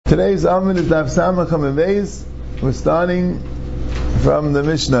Today's Amud is Daf Samach Hamid Beis. We're starting from the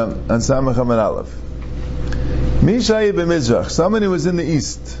Mishnah on Samach Hamid Aleph. Mishayi b'Mizrach, someone who was in the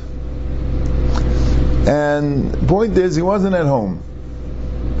east. And the point is, he wasn't at home.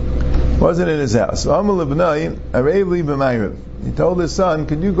 Wasn't in his house. Amar l'bnai, arev li b'mayrav. He told his son,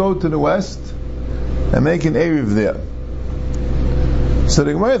 "Can you go to the west and make an erev there?" So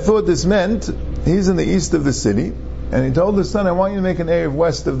the Gemara thought this meant he's in the east of the city, and he told his son, "I want you to make an erev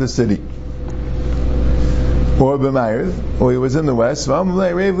west of the city." Or b'mayrav, or he was in the west.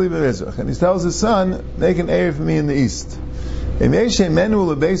 And he tells his son, "Make an erev for me in the east." If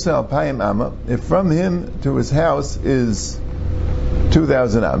from him to his house is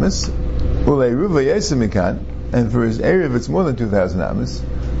 2,000 amas, and for his erev it's more than 2,000 amas,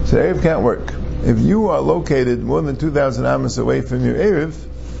 so erev can't work. If you are located more than 2,000 amas away from your erev,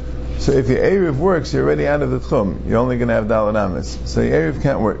 so if your erev works, you're already out of the tchum. You're only going to have daled amas, so your erev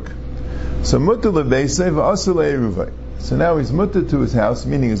can't work. So mutter lebeisei v'asul le'eruvai. So now he's mutter to his house,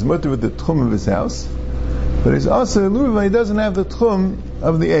 meaning he's mutter with the tchum of his house, but he's also l'eruvai. He doesn't have the tchum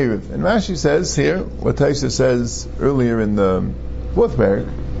of the erev. And Rashi says here what Taisha says earlier in the fourth parak.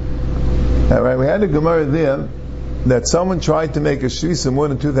 Right, we had a Gemara there that someone tried to make a shvisa more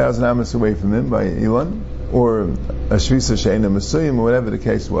than 2,000 amas away from him by Elon, or a shvisa she'ena mesuyim, or whatever the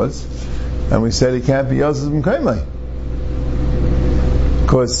case was, and we said he can't be yosef m'kaimai,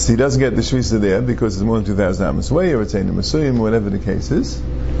 because he doesn't get the shvisa there because it's more than 2,000 amas away, or it's she'ena mesuyim, or whatever the case is,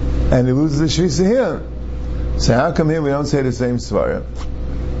 and he loses the shvisa here. So how come here we don't say the same svara,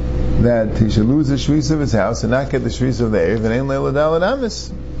 that he should lose the shvisa of his house and not get the shvisa of the erev, and ain't leila daled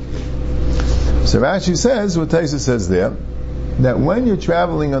amas? So Rashi says, what Taisa says there, that when you're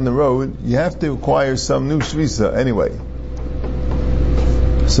traveling on the road, you have to acquire some new shvisa anyway.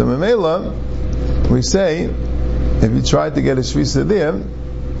 So Mamela, we say, if you tried to get a shvisa there,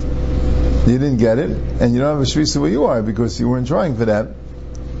 you didn't get it, and you don't have a shvisa where you are because you weren't trying for that.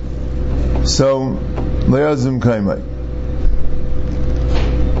 So, le'azim kaimai.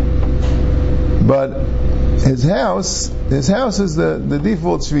 But his house is the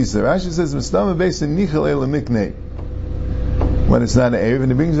default shvisa. Rashi says, "Mistama based in nichal el miknei." When it's not an erev,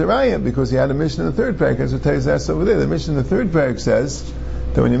 and he brings a raya because he had a mission in the third parak. As what Taisa says over there, the mission in the third parak says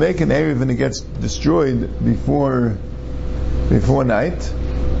that when you make an erev and it gets destroyed before night,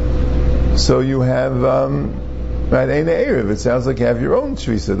 so you have right ain't an erev. It sounds like you have your own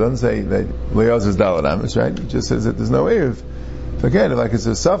shvisa. It doesn't say that le'oz is daled amas, right? It just says that there's no erev. So again, like it's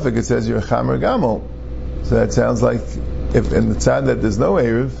a suffix, it says you're a chamer gamol. So that sounds like if in the tzad that there's no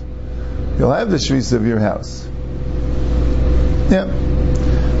erev, you'll have the shvisa of your house. Yeah,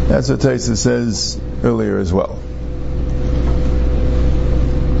 that's what Taisa says earlier as well.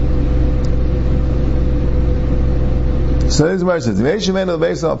 So this is says, let's say if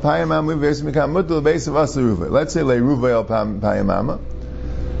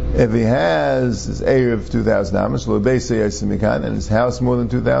he has his erev 2,000 amas, and his house more than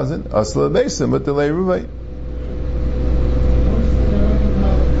 2,000,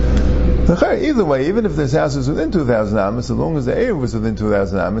 either way, even if this house is within 2,000 amas, as long as the erev was within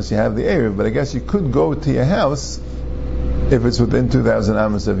 2,000 amas, you have the erev. But I guess you could go to your house if it's within 2,000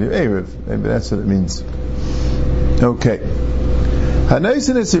 amas of your erev. Maybe that's what it means. Okay.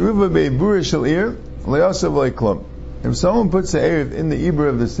 If someone puts the erev in the ibur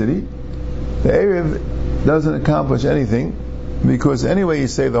of the city, the erev doesn't accomplish anything, because anyway you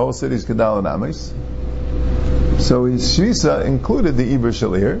say the whole city is kedal amas. So his shvisa included the ibur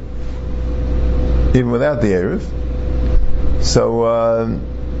shalir, even without the erev. So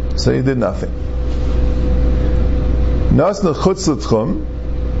he did nothing. Nasna chutz l'tchum,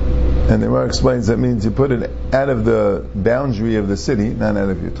 and the Gemara explains that means you put it out of the boundary of the city, not out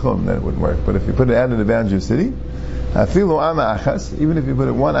of your tchum, that wouldn't work. But if you put it out of the boundary of the city, afilu ama achas, even if you put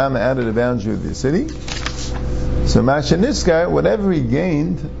it one ama out of the boundary of the city, so mashaniskar, whatever he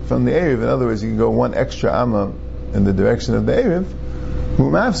gained from the erev, in other words, you can go one extra ama in the direction of the erev,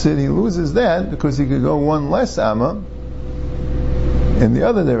 Mufsid, he loses that because he could go one less amma in the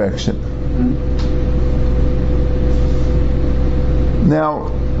other direction. Now,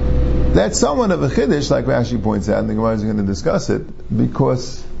 that's somewhat of a chiddush, like Rashi points out, and the Gemara is going to discuss it,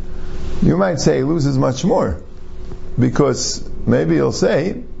 because you might say he loses much more, because maybe he'll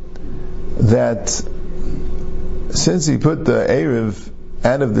say that since he put the erev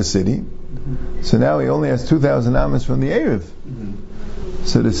out of the city, so now he only has 2,000 amas from the erev.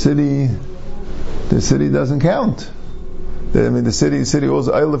 So the city doesn't count. The city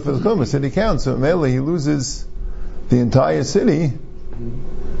also Eilef for the city counts. So mainly he loses the entire city,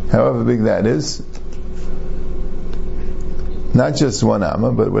 however big that is, not just one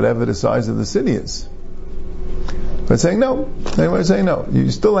amma, but whatever the size of the city is. But saying no. Anyone saying no.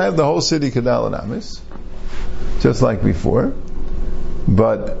 You still have the whole city Kedal Amis, just like before.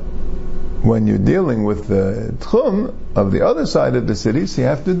 But when you're dealing with the tchum of the other side of the city, so you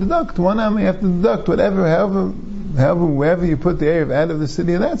have to deduct one amma, you have to deduct wherever you put the Erev out of the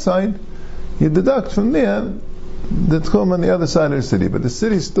city on that side, you deduct from there the tchum on the other side of the city. But the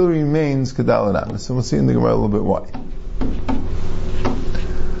city still remains Kedal Amis. And we'll see in the Gemara a little bit why.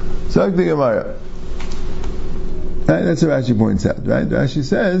 So the Gemara. Right, that's what Rashi points out, right? Rashi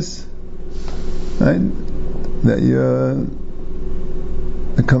says, right, that you're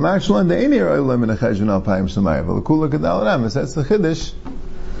the Kamashlan the Einir Olam in a Cheshvan Alpayim Shemayev. The Kula Kedal Amis. That's the Chiddush.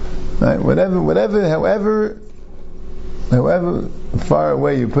 Right? However far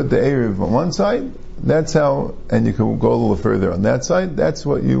away you put the Erev on one side, that's how, and you can go a little further on that side. That's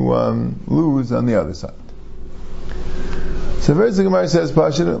what you lose on the other side. So first the Gemara says,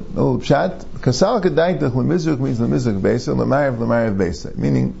 Pashit, a little pshat. Kasal Kedaitach Lemizrach means Lemizrach Beisa, Lemayev Beisa.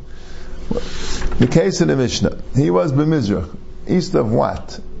 Meaning, the case of the Mishnah. He was B'Mizrach. East of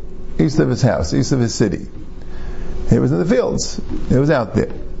what? East of his house, east of his city. He was in the fields. He was out there.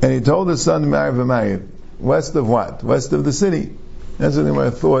 And he told his son, Ma'ariv V'Ma'ariv, west of what? West of the city. That's what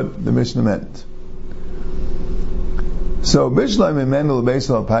I thought the Mishnah meant. So, Bishlam Emmanuel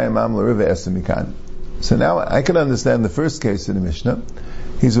Beisal Payam Am L'Riva Esamikan. So now I can understand the first case in the Mishnah.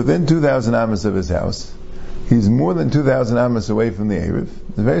 He's within 2,000 amas of his house. He's more than 2,000 amas away from the Erev.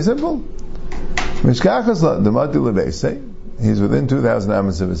 It's very simple. He's within 2,000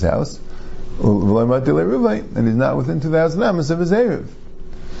 amas of his house. And he's not within 2,000 amas of his Erev.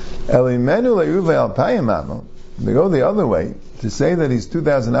 They go the other way to say that he's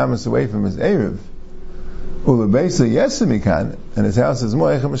 2,000 amas away from his Erev. And his house is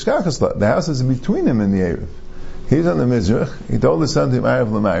the house is between him and the Erev. He's on the Mizrach. He told his son to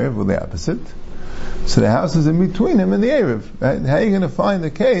Ma'ariv L'Ma'ariv, or the opposite. So the house is in between him and the Erev. Right? How are you going to find a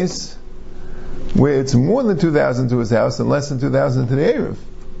case where it's more than 2,000 to his house and less than 2,000 to the Erev?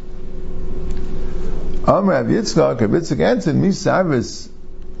 Rav Yitzchak answered, Misavis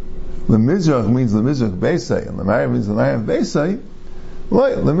L'Mizrach means L'Mizrach Beisai, and L'Ma'ariv means L'Ma'ariv Beisai.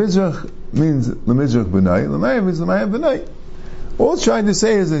 L'Mizrach means L'Mizrach B'nai, L'Ma'ariv means L'Ma'ariv B'nai. All it's trying to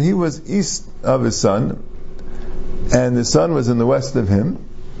say is that he was east of his son, and the son was in the west of him.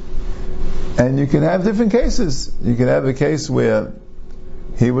 And you can have different cases. You can have a case where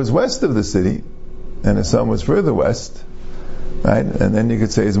he was west of the city, and his son was further west, right? And then you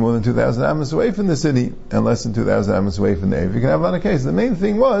could say he's more than 2,000 amas away from the city, and less than 2,000 amas away from the Erev. You can have another case. The main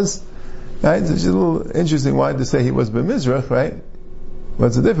thing was, right, it's just a little interesting why to say he was B'Mizrach, right?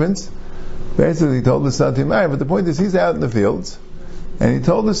 What's the difference? Basically, he told the son to Ma'ariv, but the point is he's out in the fields, and he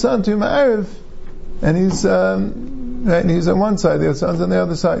told the son to Ma'ariv, and he's on one side, the son's on the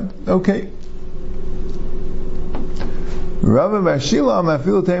other side. Okay. Even if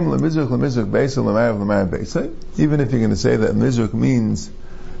you're going to say that Mizrach means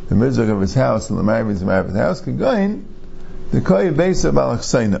the Mizrach of his house, and L'Ma'ariv means the Ma'ariv of his house, Kagain, the Koy Beisa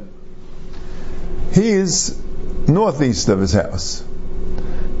Balachseina. He is northeast of his house,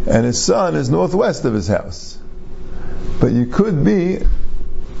 and his son is northwest of his house. But you could be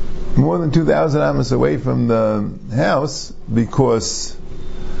more than 2,000 amas away from the house because,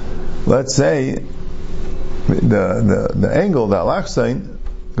 let's say, the angle, the alachsein,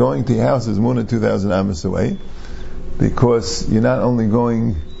 going to your house is more than 2,000 amas away, because you're not only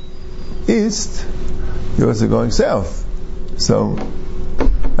going east, you're also going south. So,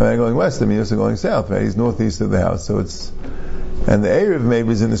 going west, you're also going south, right? He's northeast of the house, so and the Erev maybe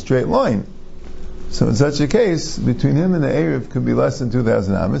is in a straight line. So in such a case, between him and the Erev could be less than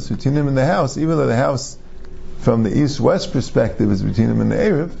 2,000 amas. Between him and the house, even though the house from the east-west perspective is between him and the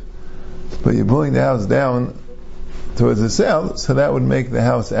Erev, but you're pulling the house down towards the south, so that would make the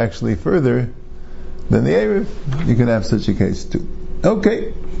house actually further than the Erev. You can have such a case too.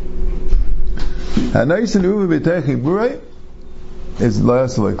 Okay. Hanais and Uva B'Techi Buray is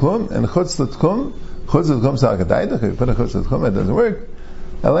Layas L'Klum, and Chutz L'Tchum Salkadaydach. If you put a Chutz L'Tchum, it doesn't work.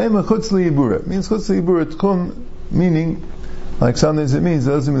 Alayim Chutz L'Ibura means Chutz L'Ibura Tchum, meaning, like sometimes it means, it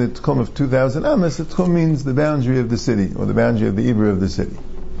doesn't mean the Tchum of 2,000 amas, the Tchum means the boundary of the city, or the boundary of the Ibura of the city.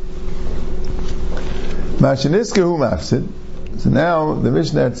 Mashaniska hu mafsid. So now the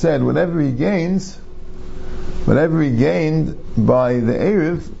Mishnah had said whatever he gained by the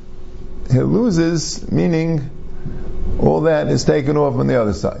Erev, he loses, meaning all that is taken off on the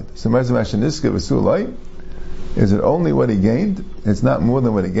other side. So Mashaniska v'sulai, is it only what he gained? It's not more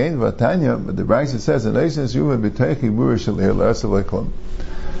than what he gained. But the Brisa says,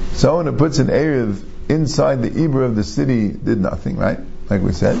 someone who puts an Erev inside the Ibra of the city did nothing, right? Like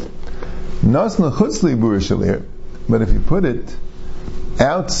we said. Nasna chutzli ibur shalir. But if you put it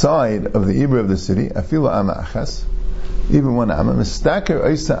outside of the Ibra of the city, afila ama achas, even one amma, mistaker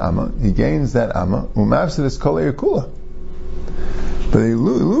oisa amma, he gains that amma, umafsid is kol kula. But he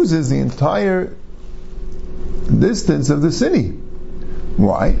loses the entire distance of the city.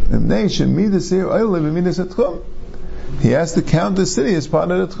 Why? He has to count the city as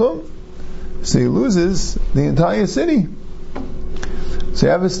part of the tchum. So he loses the entire city. So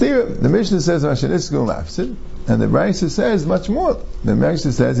you have a stira. The Mishnah says, and the Brisa says much more. The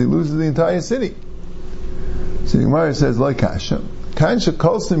Mishnah says he loses the entire city. So the Gemara says, like kasha. Kansha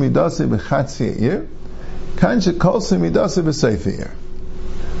kolsa midase b'chatzi eir. Kansha kolsa midase b'seife eir.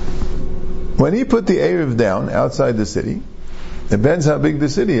 When he put the Erev down outside the city, it depends how big the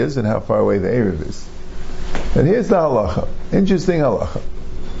city is and how far away the Erev is. And here's the halacha. Interesting halacha.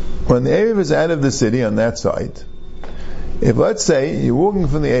 When the Erev is out of the city on that side, if let's say you're walking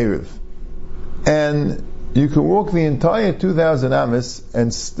from the Erev, and you can walk the entire 2,000 amas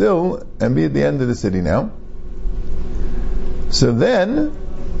and be at the end of the city now, so then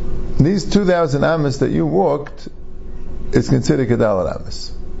these 2,000 amas that you walked is considered Kedalat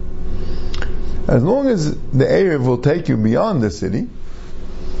amas. As long as the Erev will take you beyond the city,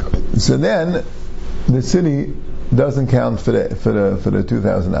 so then the city doesn't count for the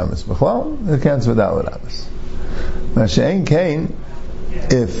 2,000 amas. It counts for Dalet amas. Now She'en Kain,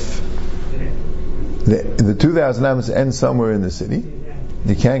 if the 2,000 amas end somewhere in the city,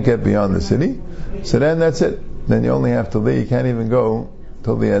 you can't get beyond the city, so then that's it. Then you only have to leave. You can't even go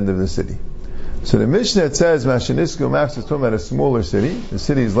till the end of the city. So the Mishnah, it says, Mashinisku Maps is talking about a smaller city. The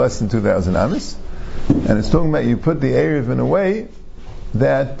city is less than 2,000 amas. And it's talking about you put the Erev in a way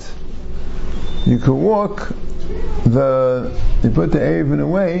that you could walk you put the Erev in a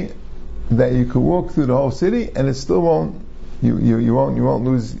way that you could walk through the whole city and it still won't, you won't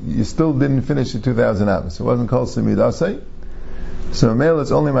lose, you still didn't finish the 2,000 amas. It wasn't called Semidasai. So male,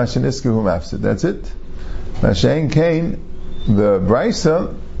 it's only Mashinisku who mafsid. That's it. Mashain Kain, the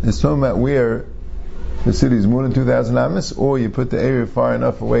Brisa, is talking about where the city is more than 2,000 amas, or you put the area far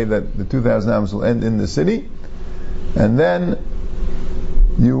enough away that the 2,000 amas will end in the city, and then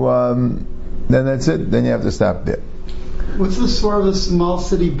then that's it. Then you have to stop there. What's the sort of the small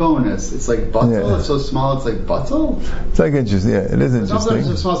city bonus? It's like Batel. Yeah. It's so small. It's like Batel. It's like interesting. Yeah, it is interesting. Sometimes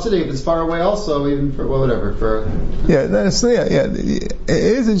it's a small city. If it's far away, also even for whatever. It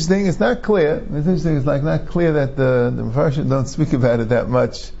is interesting. It's not clear. It's interesting. It's like not clear that the Mepharshim don't speak about it that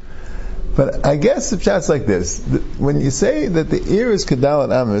much. But I guess the pshat's like this. When you say that the ear is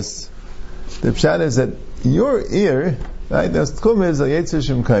Kedalat amas, the pshat is that your ear, right? The tchum is a Yetzer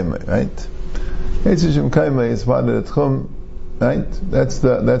Shem Kaimai, right? Yetzer Shem Kaimai is part of the tchum, right? That's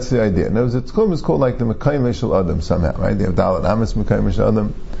the idea. Now the tchum is called like the Mekaimai Shel Adam somehow, right? They have Dalat amas Mekaimai Shel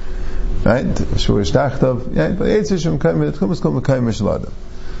Adam, right? Shurish Tachtav, yeah. But Yetzer Shem Kaimai, the tchum is called Mekaimai Shel Adam,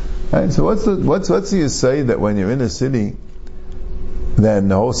 right? So what's the say that when you're in a city, then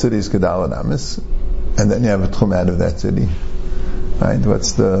the whole city is Kedalat amas, and then you have a tchum out of that city, right?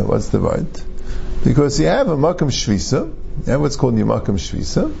 What's the word? Because you have a makam shvisa, you have what's called your makam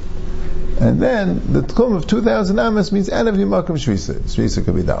shvisa, and then the tchum of 2,000 amas means out of your makam shvisa. Shvisa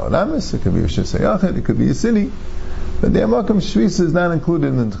could be Dalat amas, it could be Rishus Hayachid, it could be a city, but the makam shvisa is not included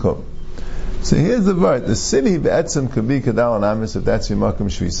in the tchum. So here's the word: the city be'etzem could be Kedalat amas if that's your makam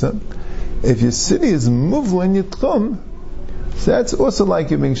shvisa. If your city is muvla in your tchum, so that's also like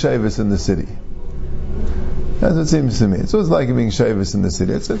you being shavis in the city. That's what it seems to me. It's also like you being shavis in the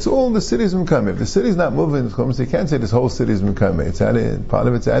city. It's all the city's Mekame. If the city's not moving in the tchum, so you can't say this whole city's Mekame. Part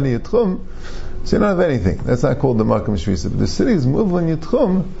of it's out of your tchum, so you don't have anything. That's not called the Makam Shvisa. But the city is moving in your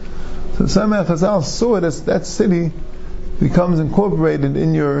tchum, so somehow Chazal saw it as that city becomes incorporated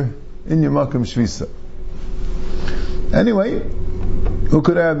in your Makam Shvisa. Anyway, who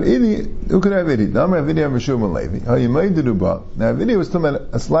could have Idi? Now Idi was talking about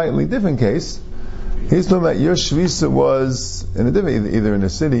a slightly different case. He's talking about your shvisa was in a different, either in the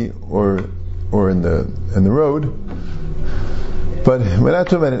city or in the road. But we're not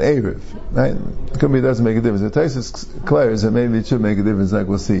talking about an Erev, right? It could be it doesn't make a difference. The Taisus declares that maybe it should make a difference, like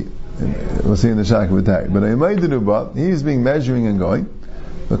we'll see. We'll see in the Shach V'Tari. But he's being measuring and going.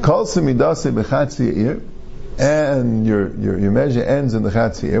 And your measure ends in the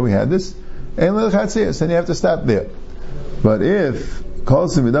Chatzir. We had this. And the Chatzir, so you have to stop there. But if you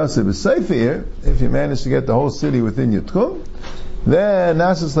manage to get the whole city within your tchum, then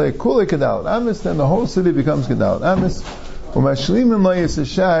Nasus like Kula Kedalat amas, then the whole city becomes Kedalat amas.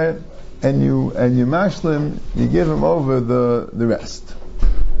 And you mashlim, you give him over the rest.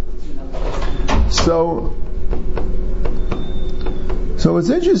 So So what's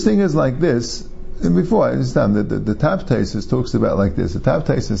interesting is like this. And before I understand that the Tav Taisus talks about like this. The Tav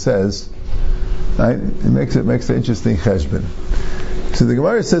Taisus says, right? It makes an interesting cheshbon. So the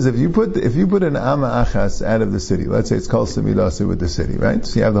Gemara says if you put an Amma Achas out of the city, let's say it's called Samidasa with the city, right?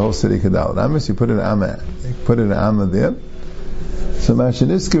 So you have the whole city Kedal Amas, you put an Amma there. So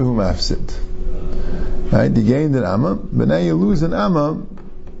Mashaniska who mafsid. Right? You gained an Amma, but now you lose an Amma.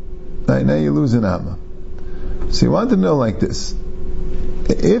 Right? Now you lose an Amma. So you want to know like this.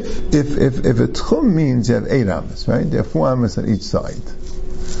 If a tchum means you have 8 Ammas, right? There are 4 Ammas on each side.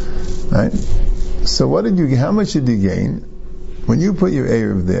 Right? So how much did you gain when you put your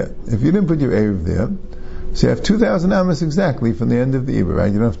Erev there? If you didn't put your Erev there, so you have 2,000 Ammas exactly from the end of the Ibra,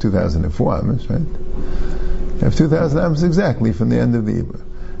 right? You don't have 2,004 Ammas, right? You have 2,000 Ammas exactly from the end of the Ibra.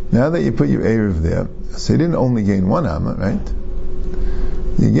 Now that you put your Erev there, so you didn't only gain 1 Amma, right?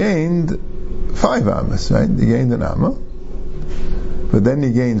 You gained 5 Ammas, right? You gained an Amma, but then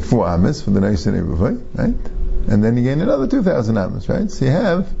you gained 4 Ammas for the Neisan Eruvay, right? And then you gain another 2,000 Ammas, right? So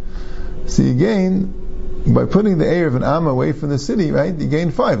you gain, by putting the Erev and Amma away from the city, right? You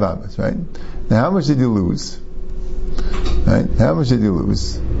gain 5 Ammas, right? Now how much did you lose? Right? How much did you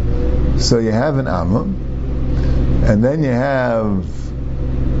lose? So you have an Amma, and then you have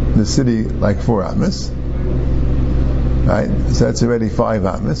the city like 4 Ammas, right? So that's already 5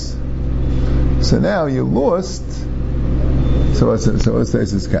 Ammas. So now you lost. So what's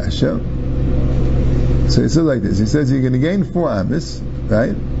this kasha? So he says like this. He says you're going to gain 4 Ammas,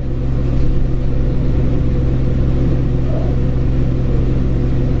 right?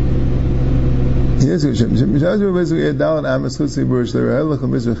 Yes, right?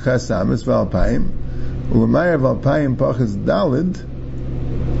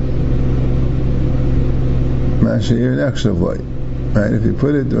 If you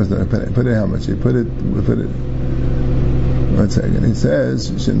put it how much? You put it. 1 second. He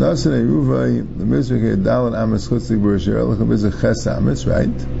says, "Shenasan Eruvay the Mizrach Dalan Amos Chutzli Burshir Elachim Mizrach Ches Amos."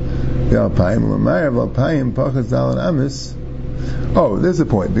 Right? The Alpayim L'Mayr Alpayim Pachas Dalan Amos. Oh, there's a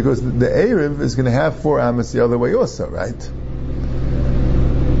point because the Erev is going to have 4 Amos the other way also, right?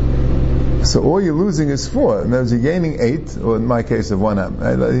 So all you're losing is 4. In other words, you're gaining 8, or in my case of 1 Am.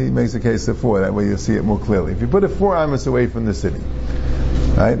 Right? He makes a case of 4. That way you'll see it more clearly. If you put a 4 Amos away from the city,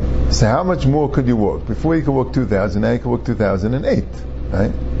 right? So how much more could you walk? Before you could walk 2,000, now you could walk 2,008,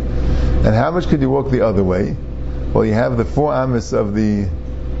 right? And how much could you walk the other way? Well, you have the 4 Amos of the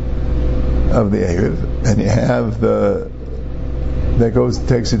Erev, and you have that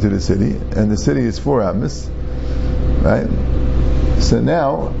takes you to the city, and the city is 4 Amos, right? So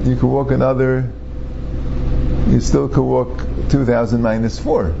now you could walk you still could walk 2,000 minus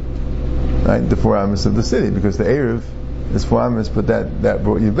 4, right? The 4 Amos of the city, because the Erev is 4 Amos, but that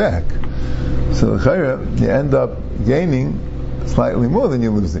brought you back. So you end up gaining slightly more than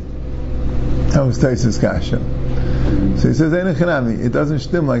you're losing. That was Taisus Kasha. So he says, it doesn't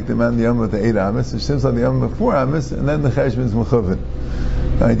stem like the man the Yom of the 8 Amos, it stems like the Yom of 4 Amos, and then the Cheshbon is Mechuvin.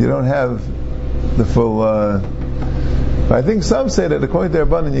 Right? You don't have the full. But I think some say that according to their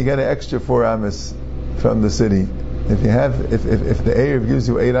Rabbanan, you get an extra 4 Amos from the city. If the Erev gives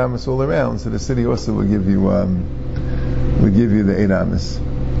you 8 Amos all around, so the city also will give you the 8 Amos.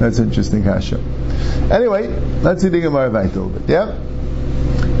 That's interesting kasha. Anyway, let's see the Gemara right a little bit. Yeah.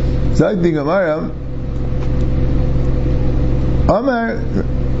 So the Gemara. Amar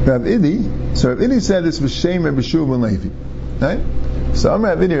Rav Idi. So Rav Idi said this was Shem Rabbi Shua ben Levi. Right? So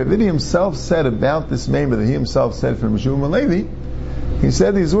Amar Rav Idi himself said about this name that he himself said from Rabbi Shua ben Levi. He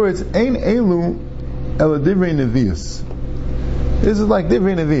said these words, Ein elu ela divrei nevius. This is like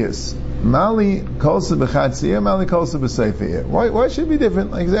divrei nevius. Mali kolsa b'chatziyah, mali kolsa b'seifiyah. Why should it be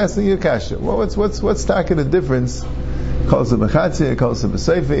different? Like he's asking you kasha. What's talking the difference? Kolsa b'chatziyah, kolsa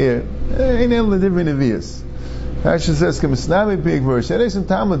b'seifiyah. Ein elu divrei nevius. Rashi says, "K'misnami big verse." That isn't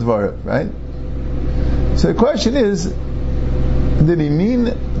Talmud Dvara, right? So the question is, did he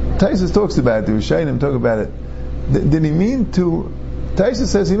mean? Taisus talks about it. The Rishonim talk about it. Did he mean to? Taisus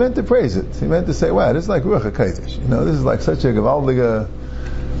says he meant to praise it. He meant to say, "Wow, this is like Ruach HaKodesh. This is like such a gewaldige."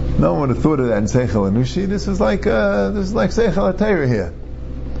 No one would have thought of that in Seichel Anushi. This is like Seichel HaTorah here.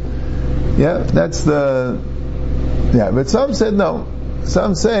 Yeah, that's the. Yeah, but some said no.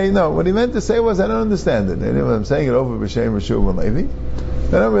 Some say, no, what he meant to say was, I don't understand it. And I'm saying it over B'Shem Rishua ben Levi. I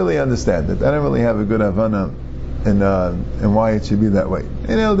don't really understand it. I don't really have a good Havana in why it should be that way.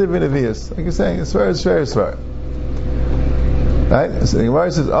 In El Divin Avias, like you're saying, it's fair. Right? So the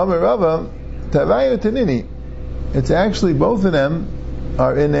Gemara says, Amar Rava, Tavayu Tanini. It's actually, both of them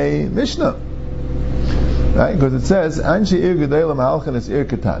are in a Mishnah. Right? Because it says, Anshi Ir Gedolam Halchan is Ir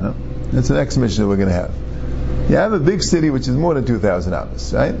Katana. That's the next Mishnah we're going to have. You have a big city which is more than 2,000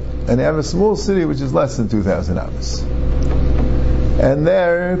 Amos, right? And you have a small city which is less than 2,000 Amos. And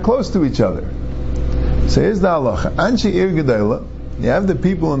they're close to each other. So here's the halacha. Anshe Ir Gedela, you have the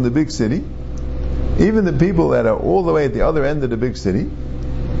people in the big city, even the people that are all the way at the other end of the big city,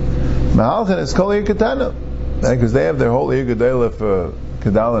 Mahalchan is Kol Ir Ketana, because they have their whole Ir Gedela for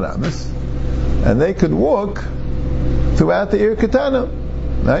Kedal and Amos, and they could walk throughout the Ir Ketana,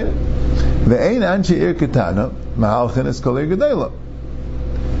 right? Ve'ein Anshe Ir Ketana, Mahalchan is Kol Ir Gedela.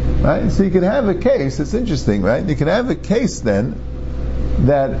 Right? So you can have a case, it's interesting, right? You can have a case then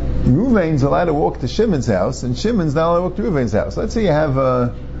that Ruvain's allowed to walk to Shimon's house, and Shimon's not allowed to walk to Ruvain's house. Let's say you have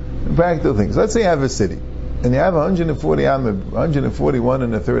practical things. Let's say you have a city, and you have 141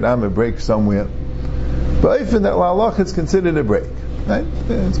 and a third Amma break somewhere. But if in that halach it's considered a break, right?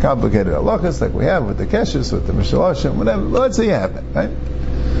 It's complicated halachas like we have with the Keshes, with the Mishaloshim, whatever. But let's say you have that, right?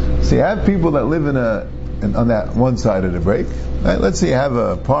 So you have people that live on that one side of the break, right? Let's say you have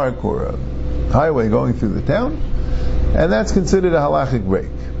a park or a highway going through the town, and that's considered a halachic break.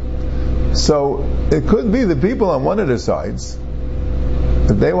 So it could be the people on one of the sides,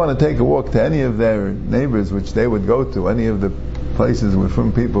 if they want to take a walk to any of their neighbors, which they would go to, any of the places where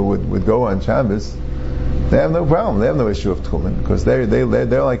from people would go on Shabbos, they have no problem. They have no issue of Tchumen, because they're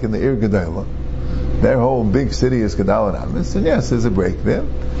like in the Ir Gedela. Their whole big city is Kedal and Amos, and yes, there's a break there,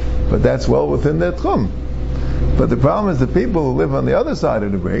 but that's well within their Tchum. But the problem is the people who live on the other side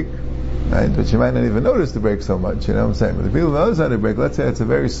of the break, right, but you might not even notice the break so much, you know what I'm saying? But the people on the other side of the break, let's say it's a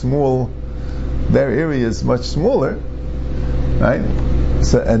very small, their area is much smaller, right?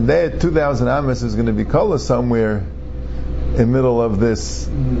 So, and their 2,000 Amos is going to be Kola somewhere in the middle of this,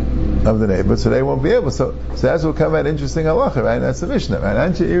 of the neighborhood, so they won't be able. So that's what come out interesting halacha, right? That's the Mishnah, right?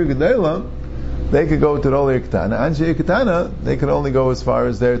 Anshe Ir Gedela, they could go to the whole Ir Ketana. Anshe Ir Ketana, they can only go as far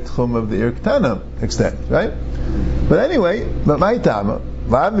as their Tchum of the Ir Ketana extent, right? But anyway, but my Tama,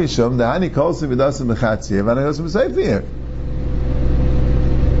 Vav Mishum, the Hani Kolsi Vidasim Mechatziev, and I go some Sefer.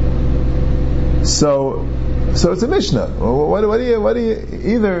 So it's a Mishnah. What do you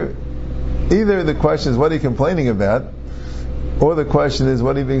either the question is what are you complaining about, or the question is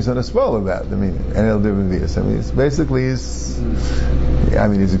what are you being so nispal about? I mean, it's basically he's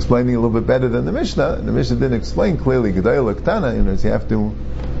explaining a little bit better than the Mishnah. The Mishnah didn't explain clearly Gedayla Ktana, so you have to,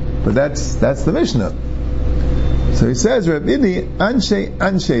 but that's the Mishnah. So he says, Rabbi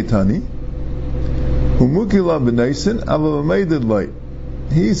Anshe Tani, Umukila b'neisin, aval ameided light.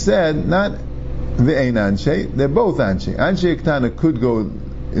 He said, not ve'ein Anshe, they're both Anshe. Anshe Ktana could go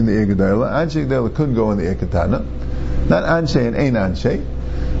in the Ir Gedayla, Anshe Gedayla could go in the Ir Ketana, not Anshe and Ein Anshe.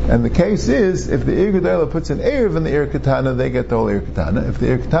 And the case is, if the Ir Gedayla puts an Erev in the Ir Ketana, they get the whole Ir Ketana. If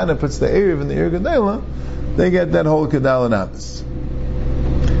the Ir Ketana puts the Erev in the Ir Gedayla, they get that whole Kedal and Amos.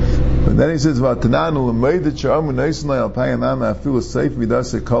 But then he says, but the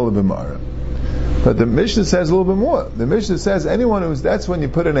Mishnah says a little bit more. The Mishnah says that's when you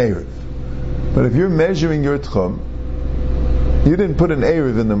put an Erev. But if you're measuring your Tchum, you didn't put an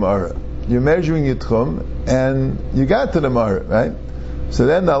Erev in the Mara. You're measuring your Tchum, and you got to the Mara, right? So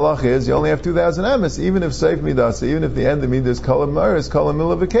then the halach is, you only have 2,000 Amos, even if Seif Midasa, even if the end of Midah is Kol Mara, is Kol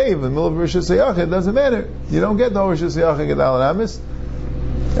middle of a cave, in the middle of Rosh Hashanah, it doesn't matter. You don't get no Rosh Hashanah Gedal and Amos,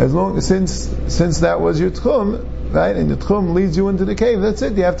 as long since that was your Tchum, right? And your Tchum leads you into the cave. That's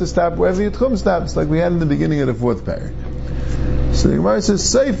it. You have to stop wherever your Tchum stops, like we had in the beginning of the fourth parak. So the Gemara says,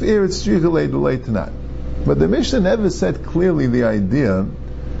 "Safe ear it's strichulei delay tonight." But the Mishnah never said clearly the idea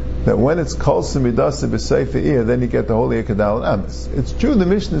that when it's kol semidasa b'seif ear, then you get the whole ear kedal and amos. It's true. The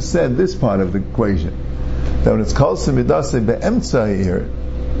Mishnah said this part of the equation, that when it's kol semidasa be'emtza ear,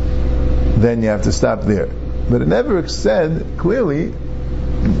 then you have to stop there. But it never said clearly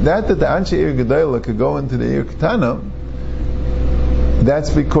that the Anshe Ir Gedayla could go into the Ir Ketana, that's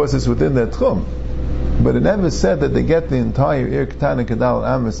because it's within their Tchum. But it never said that they get the entire Ir Ketana, Kedal,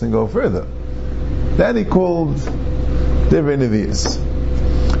 Amos and go further. That he called Divrei Nevi'is.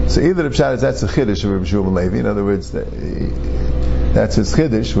 So either the Pshat is that's a Chiddush of Rabbi Shmuel Levi, in other words, that's his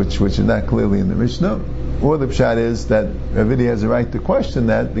Chiddush, which is not clearly in the Mishnah, or the Pshat is that Ravidi has a right to question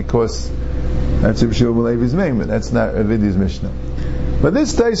that because that's Rabbi Shmuel Levi's Maiman, that's not Ravidi's Mishnah. But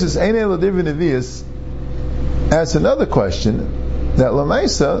this Taisus Einei L'Divrei Nevi'is asks another question, that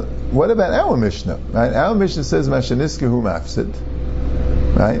Lamaisa, what about our Mishnah? Right? Our Mishnah says Mashaniska hu mafsid.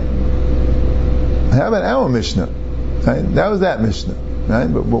 Right? How about our Mishnah? Right? That was that Mishnah. Right?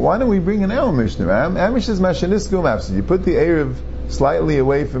 But why don't we bring in our Mishnah? Right? Our Mishnah is Mashaniska hu mafsid. You put the Erev slightly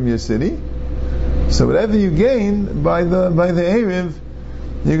away from your city, so whatever you gain by the Erev,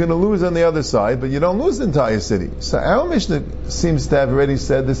 you're going to lose on the other side, but you don't lose the entire city. So our Mishnah seems to have already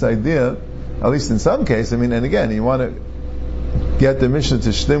said this idea, at least in some case. I mean, and again, you want to get the Mishnah to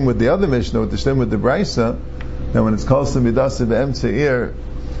shtim with the other Mishnah, to shtim with the Braisa, and when it's called Midasa B'Emtzeir,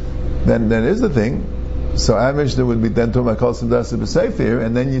 then that is the thing. So our Mishnah would be then talking about called Midasa B'Sefer,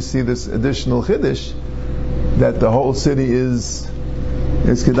 and then you see this additional Chiddush, that the whole city is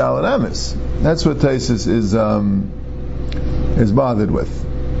Kedal and Amis. That's what Taisus is bothered with.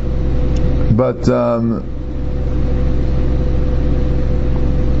 But so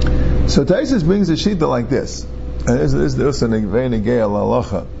Taisus brings a shita like this, and this is a very negei al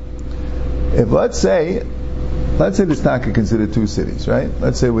halacha. If let's say this taka considered two cities, right?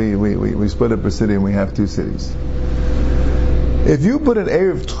 Let's say we split up a city and we have two cities. If you put an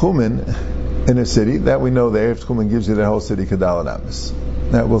Erev Tchumen in a city, that we know the Erev Tchumen gives you the whole city Kedal and Amis.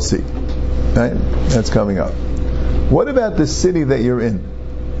 That we'll see, right? That's coming up. What about the city that you're in?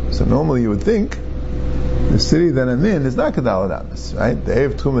 So normally you would think the city that I'm in is not Kedal and Amis, right? The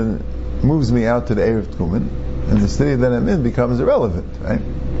Erev Tchumen moves me out to the Erev Tchumen, and the city that I'm in becomes irrelevant, right?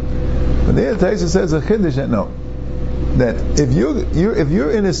 But the Taisa says a chiddush that no, that if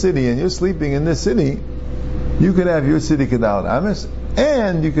you're in a city and you're sleeping in this city, you could have your city Kedal and Amis,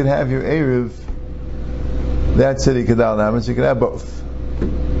 and you could have your Erev, that city Kedal and Amis. You could have both.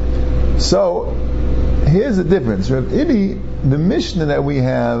 So here's the difference. Rav Idi, the Mishnah that we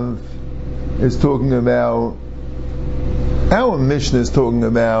have is talking about, our Mishnah is talking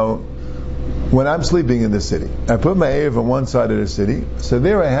about when I'm sleeping in the city. I put my Erev on one side of the city, so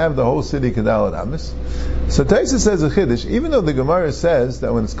there I have the whole city Kedal and Amis. So Taisa says a Chiddush, even though the Gemara says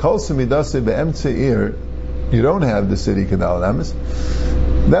that when it's called Semidase Be'emtzeir, you don't have the city Kedal and Amis,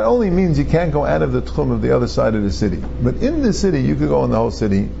 that only means you can't go out of the Tchum of the other side of the city. But in the city, you could go in the whole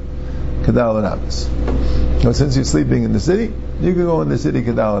city Kedal and Amis. Now, since you're sleeping in the city, you can go in the city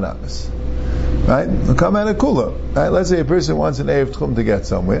Kedal and Amis. Right? It'll come out of Kula. Right? Let's say a person wants an Erev Tchum to get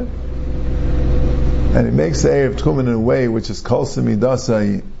somewhere, and he makes the Erev Tchum in a way which is Kol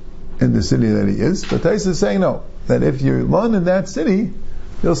Semidasai in the city that he is. But Taisa is saying no, that if you're alone in that city,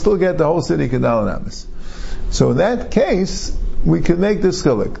 you'll still get the whole city Kedal and Amis. So in that case, we can make this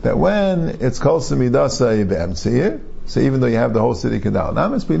chilik, that when it's Kol Semidasai Be'emtzeir, so even though you have the whole city Kedal and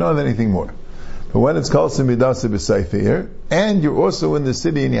Amis, but you don't have anything more. But when it's called Semidasa B'Sefer, and you're also in the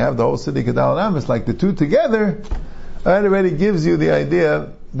city and you have the whole city Kedal and Amis, like the two together, that already gives you the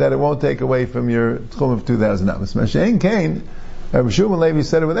idea that it won't take away from your Tchum of 2,000 Amis. Mashiach Kain, Rabbi Shimon Levi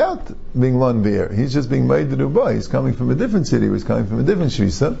said it without being Lon Beer. He's just being made to do boy. He's coming from a different city. He's coming from a different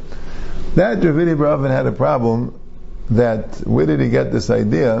Shvisa. That Ravidi Bravin had a problem. That where did he get this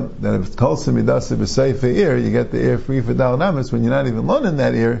idea that if it's called Semidasa B'Sefer ear, you get the ear free for Dal and Amis when you're not even Lon in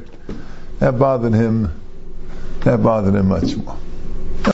that ear? That bothered him much more.